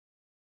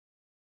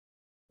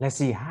Let's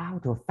see how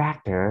to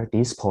factor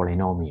this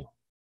polynomial.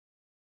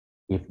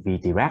 If we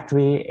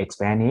directly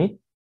expand it,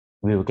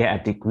 we will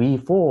get a degree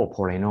 4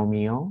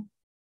 polynomial,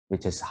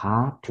 which is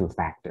hard to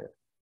factor.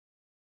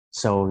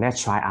 So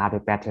let's try out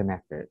a better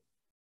method.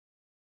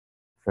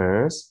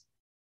 First,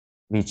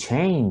 we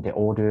change the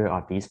order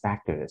of these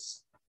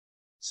factors.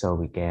 So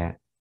we get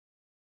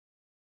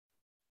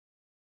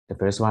the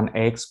first one,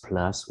 x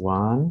plus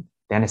 1.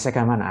 Then the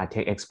second one, I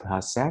take x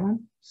plus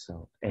 7.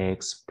 So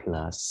x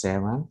plus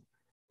 7.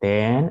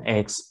 Then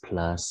x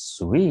plus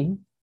 3.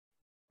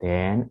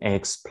 Then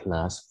x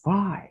plus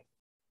 5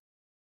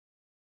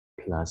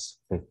 plus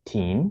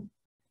 15.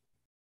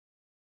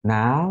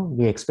 Now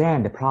we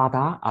expand the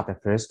product of the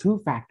first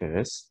two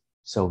factors.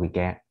 So we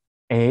get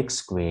x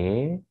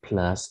squared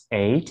plus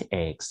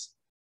 8x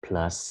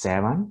plus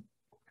 7.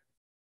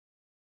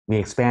 We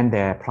expand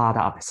the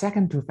product of the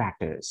second two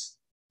factors.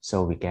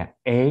 So we get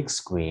x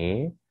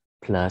squared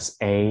plus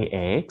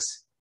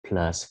ax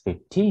plus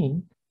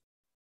 15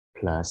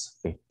 plus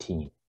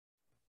 15.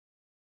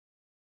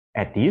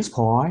 At this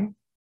point,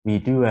 we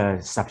do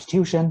a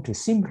substitution to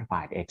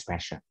simplify the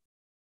expression.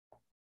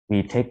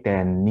 We take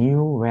the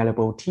new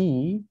variable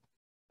t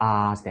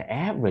as the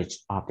average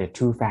of the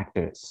two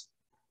factors.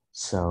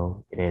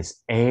 So it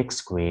is x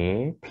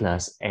squared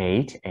plus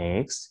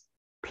 8x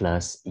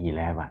plus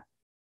 11.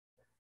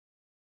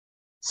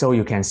 So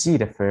you can see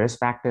the first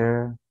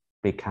factor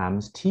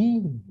becomes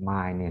t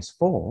minus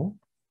 4.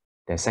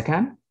 The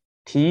second,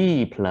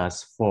 t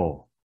plus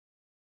 4.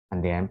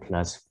 And then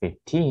plus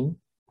 15.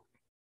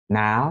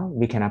 Now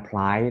we can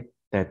apply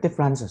the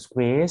difference of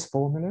squares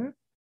formula.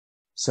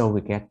 So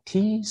we get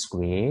t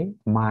squared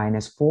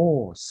minus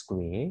 4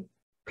 squared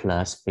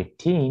plus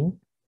 15,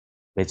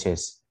 which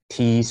is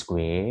t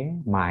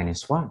squared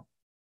minus 1.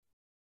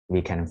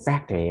 We can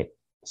factor it.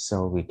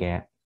 So we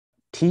get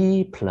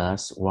t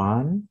plus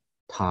 1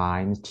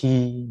 times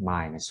t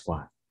minus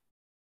 1.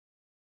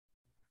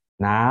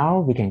 Now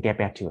we can get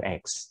back to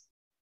x.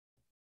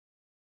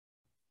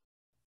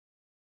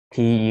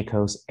 T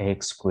equals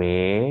x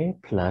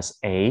squared plus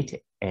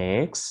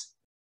 8x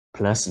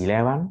plus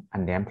 11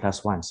 and then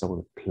plus 1,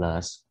 so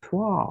plus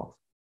 12.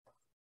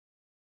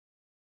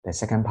 The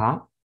second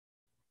part,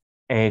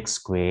 x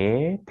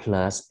squared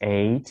plus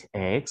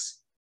 8x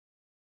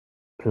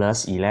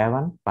plus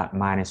 11 but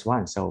minus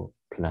 1, so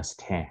plus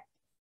 10.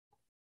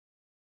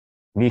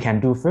 We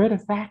can do further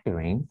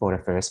factoring for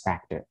the first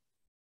factor,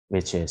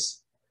 which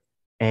is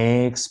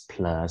x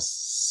plus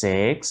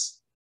 6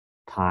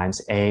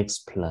 times x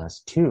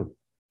plus 2.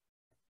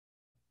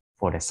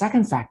 For the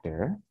second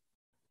factor,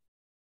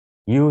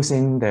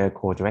 using the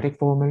quadratic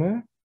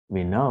formula,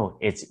 we know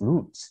its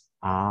roots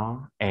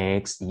are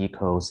x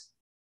equals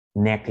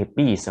negative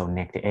b, so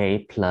negative a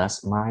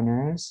plus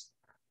minus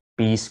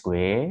b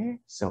squared,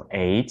 so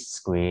 8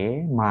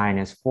 squared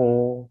minus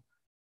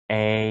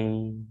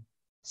 4a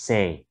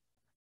c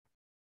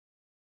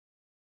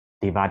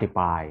divided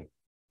by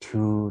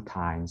 2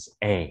 times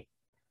a.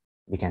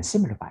 We can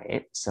simplify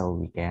it, so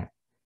we get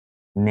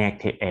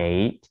negative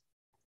 8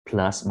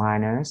 plus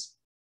minus,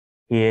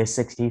 here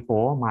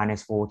 64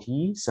 minus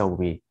 40, so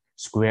we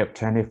square root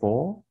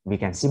 24. We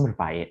can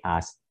simplify it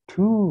as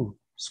 2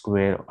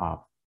 square root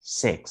of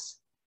 6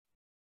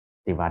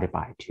 divided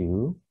by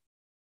 2.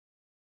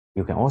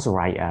 You can also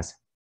write as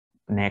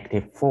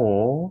negative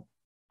 4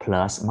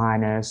 plus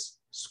minus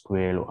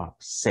square root of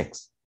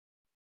 6.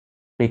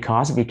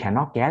 Because we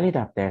cannot get rid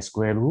of the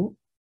square root,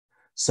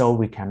 so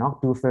we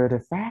cannot do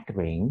further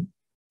factoring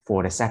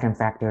for the second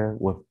factor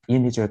with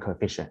integer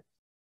coefficient.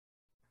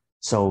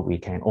 So we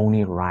can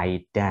only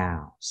write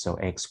down, so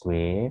x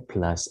squared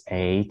plus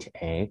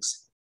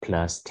 8x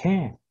plus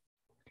 10.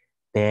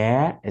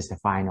 That is the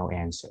final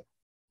answer.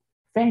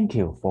 Thank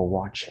you for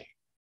watching.